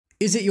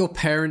Is it your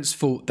parents'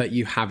 fault that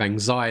you have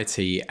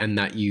anxiety and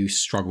that you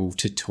struggle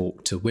to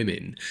talk to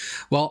women?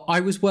 Well, I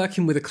was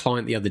working with a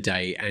client the other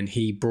day and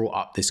he brought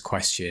up this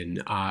question,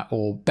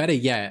 or better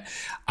yet,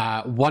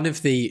 one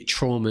of the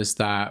traumas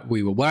that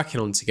we were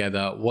working on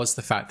together was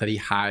the fact that he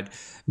had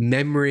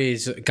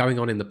memories going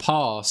on in the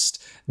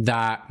past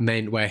that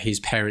meant where his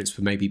parents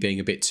were maybe being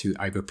a bit too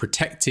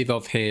overprotective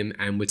of him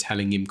and were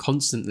telling him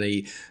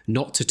constantly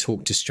not to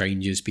talk to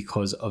strangers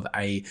because of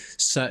a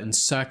certain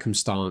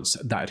circumstance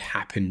that had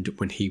happened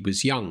when he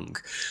was young.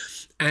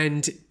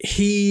 And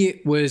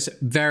he was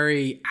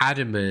very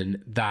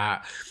adamant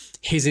that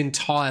his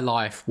entire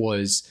life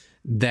was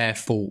their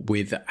fault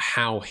with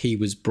how he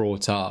was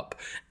brought up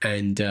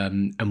and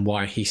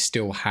why he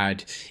still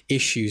had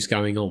issues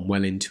going on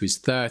well into his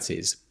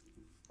 30s.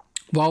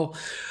 Well,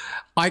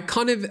 I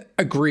kind of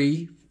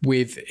agree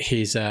with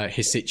his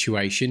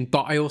situation,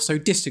 but I also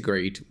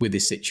disagreed with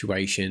his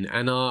situation,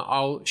 and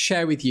I'll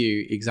share with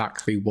you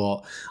exactly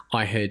what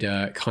I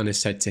had kind of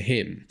said to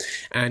him.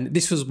 And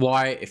this was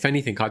why, if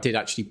anything, I did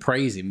actually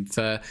praise him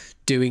for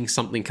doing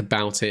something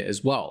about it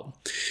as well.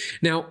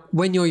 Now,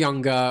 when you're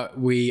younger,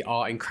 we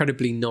are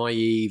incredibly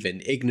naive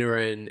and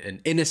ignorant and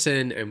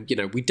innocent, and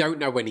we don't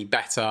know any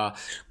better.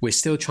 We're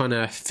still trying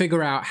to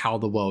figure out how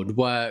the world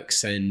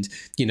works, and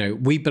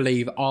we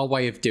believe our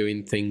way of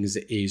doing things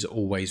is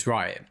always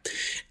right.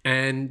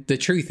 And the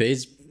truth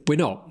is, we're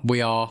not.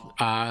 We are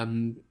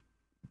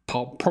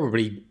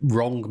probably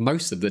wrong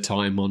most of the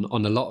time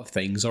on a lot of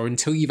things, or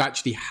until you've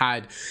actually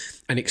had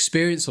an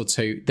experience or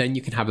two, then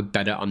you can have a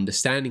better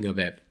understanding of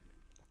it.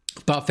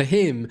 But for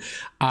him,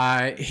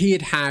 he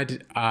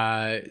had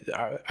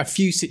a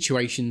few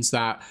situations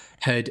that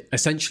had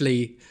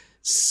essentially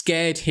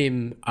scared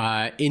him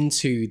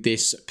into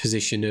this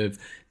position of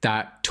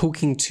that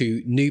talking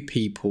to new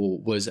people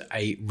was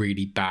a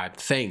really bad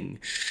thing.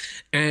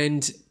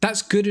 And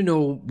that's good and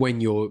all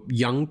when you're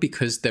young,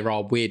 because there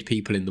are weird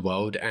people in the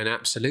world, and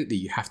absolutely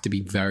you have to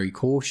be very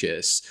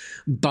cautious.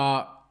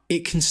 But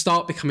it can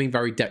start becoming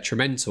very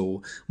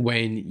detrimental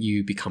when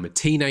you become a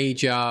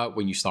teenager,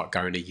 when you start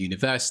going to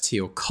university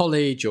or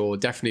college, or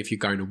definitely if you're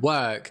going to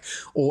work,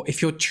 or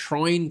if you're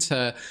trying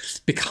to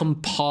become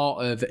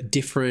part of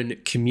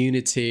different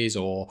communities,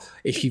 or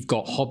if you've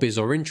got hobbies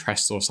or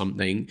interests or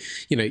something.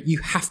 You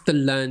have to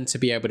learn to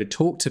be able to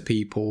talk to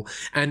people,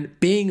 and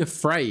being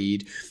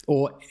afraid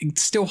or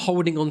still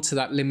holding on to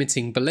that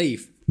limiting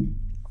belief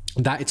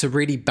that it's a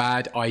really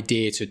bad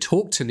idea to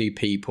talk to new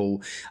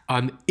people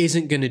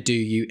isn't going to do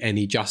you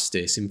any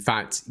justice. In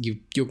fact,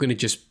 you're going to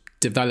just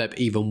develop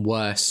even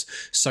worse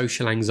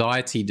social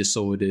anxiety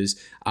disorders,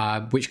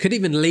 which could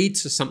even lead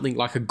to something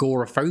like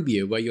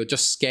agoraphobia, where you're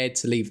just scared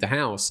to leave the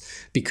house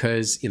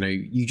because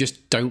you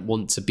just don't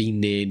want to be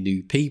near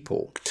new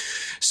people.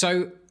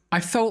 So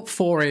I felt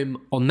for him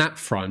on that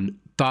front,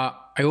 but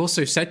I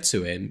also said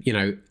to him,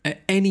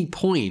 at any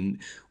point,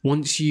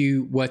 once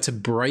you were to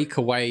break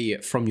away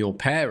from your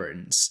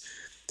parents,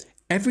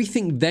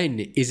 everything then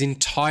is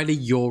entirely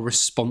your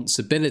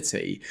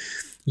responsibility.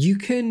 You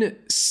can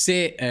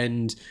sit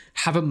and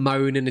have a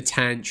moan and a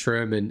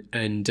tantrum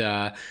and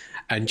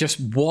just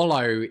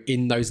wallow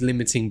in those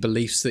limiting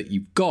beliefs that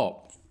you've got.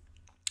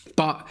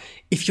 But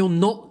if you're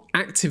not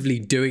actively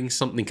doing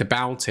something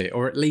about it,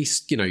 or at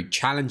least,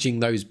 challenging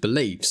those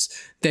beliefs,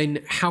 then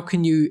how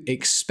can you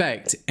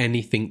expect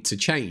anything to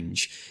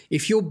change?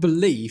 If your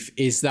belief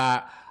is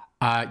that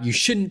you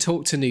shouldn't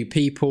talk to new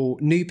people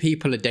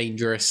are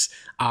dangerous,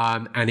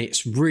 and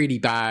it's really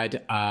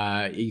bad,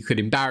 you could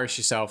embarrass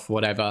yourself or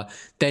whatever,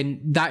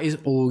 then that is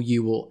all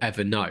you will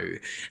ever know.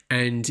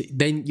 And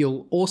then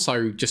you'll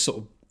also just sort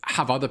of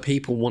have other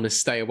people want to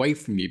stay away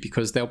from you,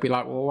 because they'll be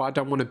like, well, I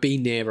don't want to be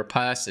near a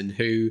person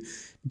who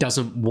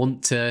doesn't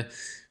want to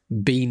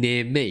be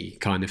near me,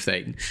 kind of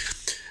thing.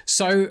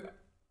 So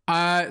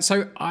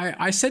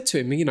I said to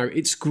him,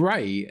 it's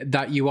great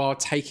that you are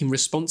taking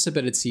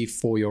responsibility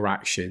for your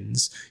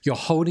actions. You're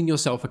holding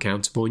yourself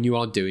accountable and you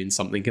are doing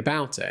something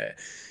about it.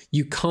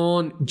 You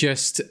can't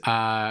just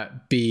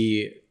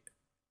be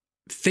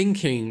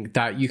thinking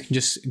that you can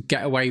just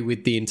get away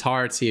with the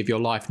entirety of your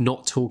life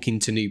not talking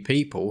to new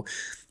people.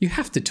 You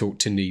have to talk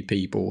to new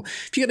people.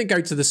 If you're going to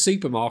go to the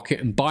supermarket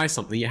and buy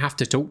something, you have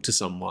to talk to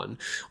someone.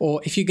 Or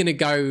if you're going to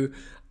go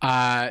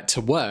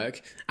to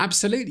work,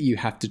 absolutely you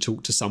have to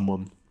talk to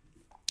someone.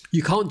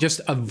 You can't just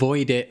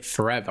avoid it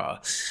forever.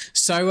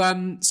 So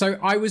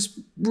I was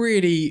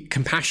really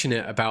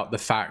compassionate about the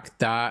fact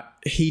that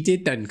he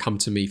did then come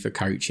to me for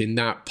coaching.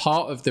 That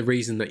part of the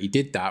reason that he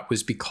did that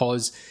was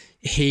because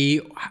he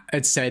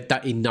had said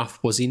that enough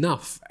was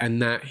enough, and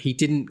that he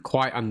didn't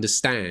quite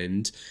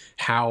understand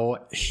how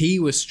he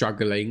was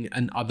struggling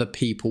and other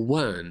people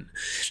weren't.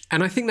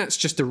 And I think that's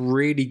just a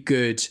really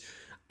good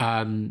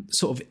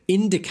sort of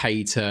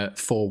indicator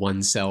for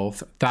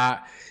oneself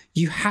that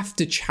you have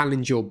to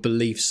challenge your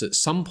beliefs at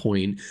some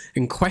point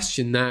and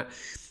question that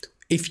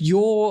if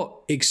you're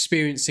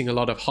experiencing a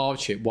lot of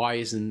hardship, why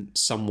isn't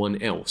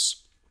someone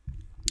else?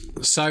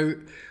 So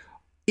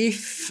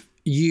if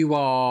you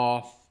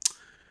are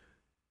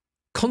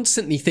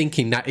constantly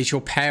thinking that it's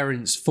your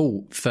parents'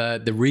 fault for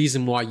the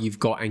reason why you've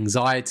got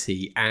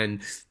anxiety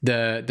and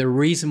the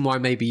reason why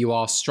maybe you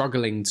are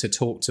struggling to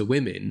talk to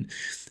women,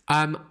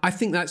 I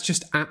think that's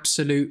just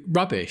absolute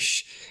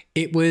rubbish.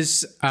 It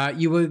was,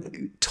 you were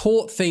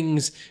taught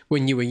things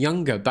when you were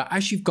younger, but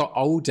as you've got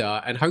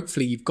older and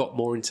hopefully you've got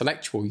more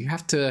intellectual, you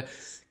have to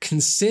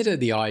consider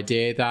the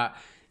idea that,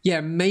 yeah,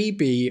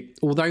 maybe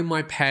although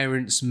my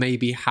parents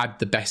maybe had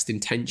the best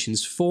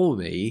intentions for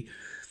me,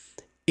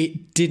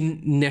 it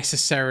didn't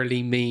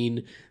necessarily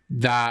mean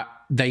that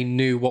they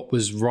knew what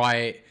was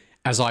right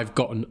as I've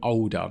gotten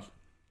older.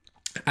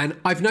 And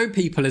I've known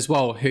people as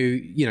well who,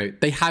 you know,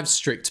 they have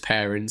strict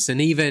parents,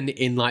 and even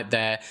in like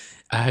their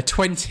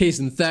 20s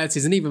and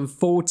 30s and even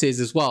 40s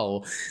as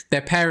well,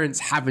 their parents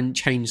haven't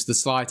changed the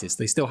slightest.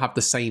 They still have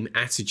the same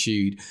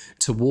attitude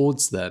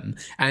towards them.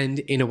 And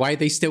in a way,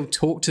 they still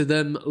talk to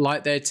them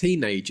like they're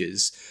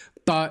teenagers.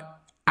 But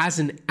as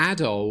an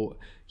adult,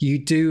 you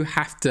do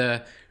have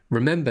to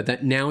remember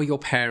that now your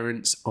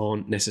parents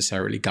aren't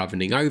necessarily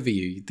governing over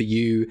you, that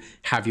you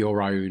have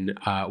your own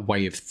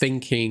way of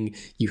thinking,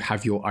 you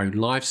have your own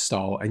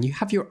lifestyle, and you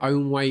have your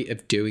own way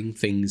of doing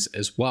things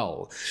as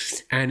well.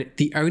 And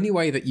the only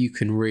way that you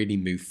can really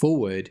move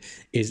forward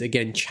is,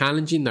 again,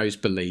 challenging those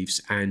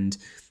beliefs and,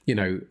 you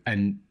know,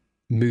 and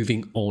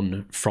moving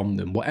on from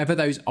them. Whatever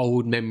those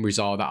old memories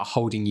are that are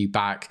holding you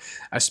back,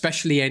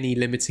 especially any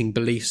limiting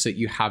beliefs that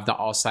you have that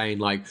are saying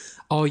like,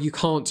 oh, you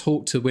can't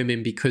talk to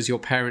women because your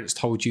parents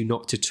told you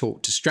not to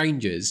talk to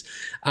strangers,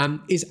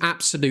 is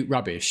absolute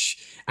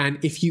rubbish. And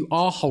if you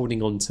are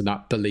holding on to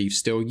that belief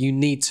still, you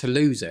need to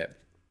lose it.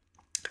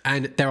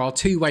 And there are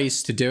two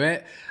ways to do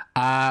it.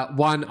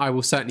 One, I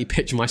will certainly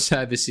pitch my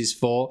services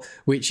for,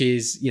 which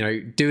is, you know,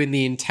 doing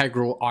the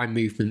integral eye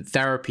movement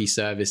therapy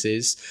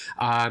services,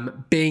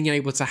 being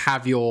able to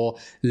have your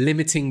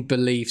limiting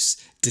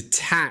beliefs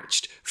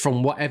detached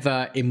from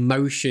whatever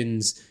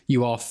emotions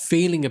you are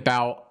feeling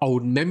about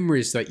old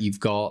memories that you've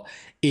got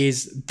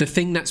is the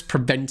thing that's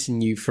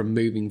preventing you from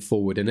moving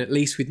forward. And at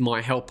least with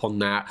my help on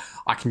that,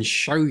 I can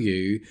show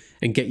you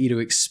and get you to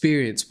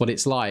experience what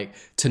it's like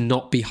to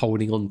not be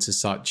holding on to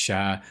such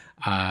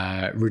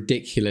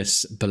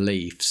ridiculous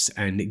beliefs,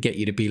 and get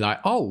you to be like,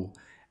 oh,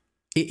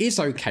 it is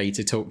okay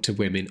to talk to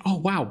women. Oh,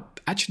 wow,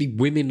 actually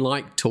women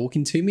like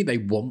talking to me. They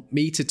want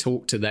me to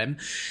talk to them.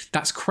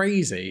 That's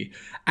crazy.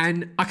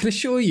 And I can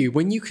assure you,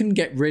 when you can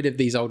get rid of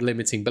these old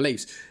limiting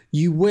beliefs,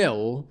 you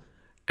will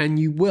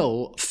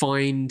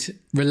find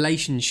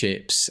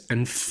relationships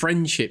and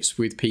friendships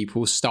with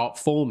people start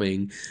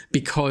forming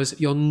because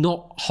you're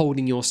not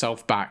holding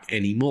yourself back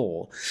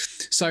anymore.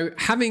 So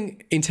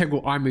having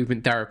integral eye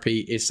movement therapy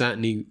is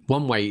certainly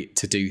one way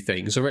to do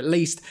things, or at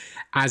least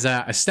as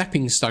a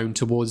stepping stone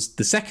towards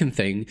the second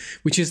thing,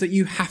 which is that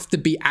you have to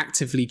be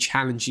actively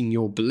challenging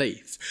your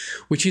belief,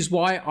 which is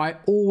why I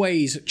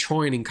always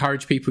try and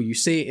encourage people. You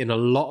see it in a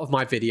lot of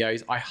my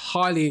videos. I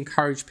highly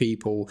encourage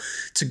people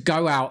to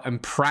go out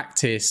and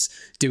practice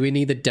doing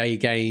either day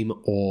game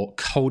or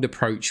cold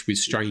approach with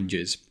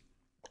strangers.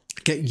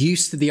 Get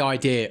used to the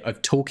idea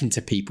of talking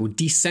to people,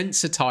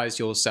 desensitize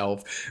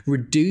yourself,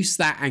 reduce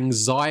that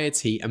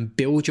anxiety and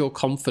build your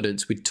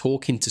confidence with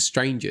talking to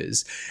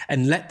strangers,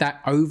 and let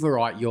that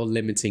overwrite your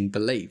limiting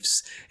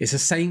beliefs. It's the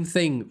same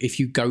thing if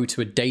you go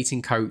to a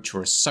dating coach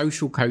or a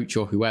social coach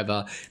or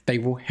whoever. They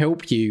will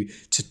help you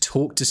to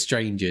talk to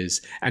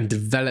strangers and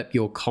develop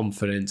your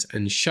confidence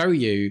and show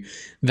you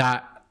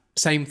that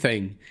same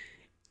thing.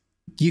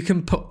 You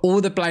can put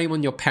all the blame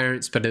on your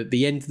parents, but at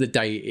the end of the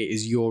day, it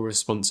is your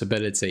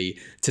responsibility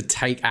to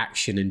take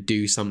action and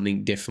do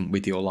something different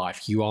with your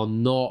life. You are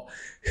not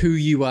who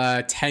you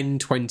were 10,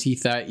 20,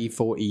 30,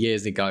 40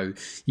 years ago.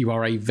 You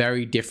are a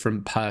very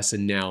different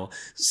person now.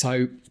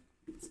 So,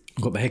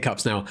 I've got the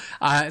hiccups now.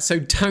 So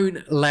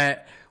don't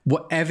let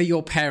whatever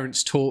your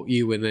parents taught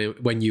you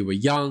when you were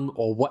young,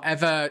 or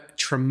whatever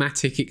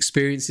traumatic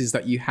experiences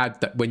that you had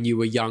that when you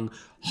were young,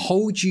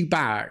 hold you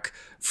back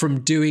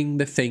from doing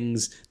the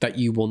things that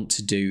you want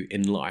to do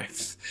in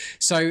life.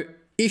 So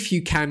if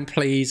you can,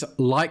 please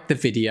like the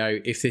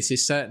video if this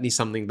is certainly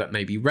something that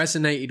maybe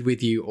resonated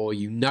with you, or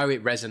you know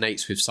it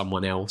resonates with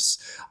someone else.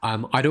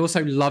 I'd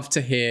also love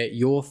to hear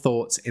your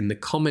thoughts in the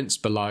comments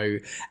below.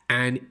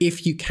 And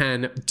if you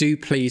can, do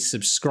please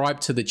subscribe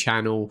to the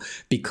channel,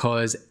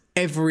 because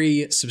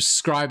every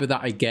subscriber that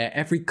I get,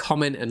 every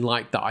comment and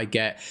like that I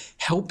get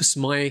helps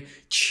my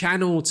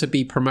channel to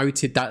be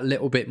promoted that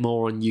little bit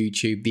more on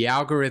YouTube. The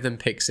algorithm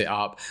picks it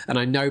up, and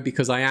I know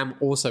because I am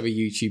also a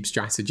YouTube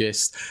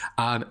strategist,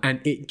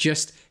 and it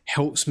just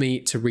helps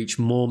me to reach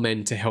more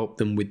men, to help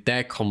them with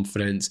their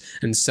confidence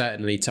and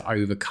certainly to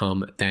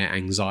overcome their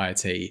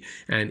anxiety.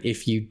 And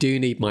if you do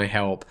need my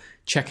help,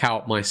 check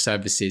out my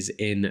services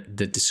in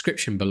the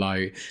description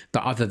below.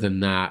 But other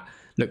than that,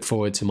 look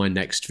forward to my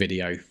next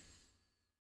video.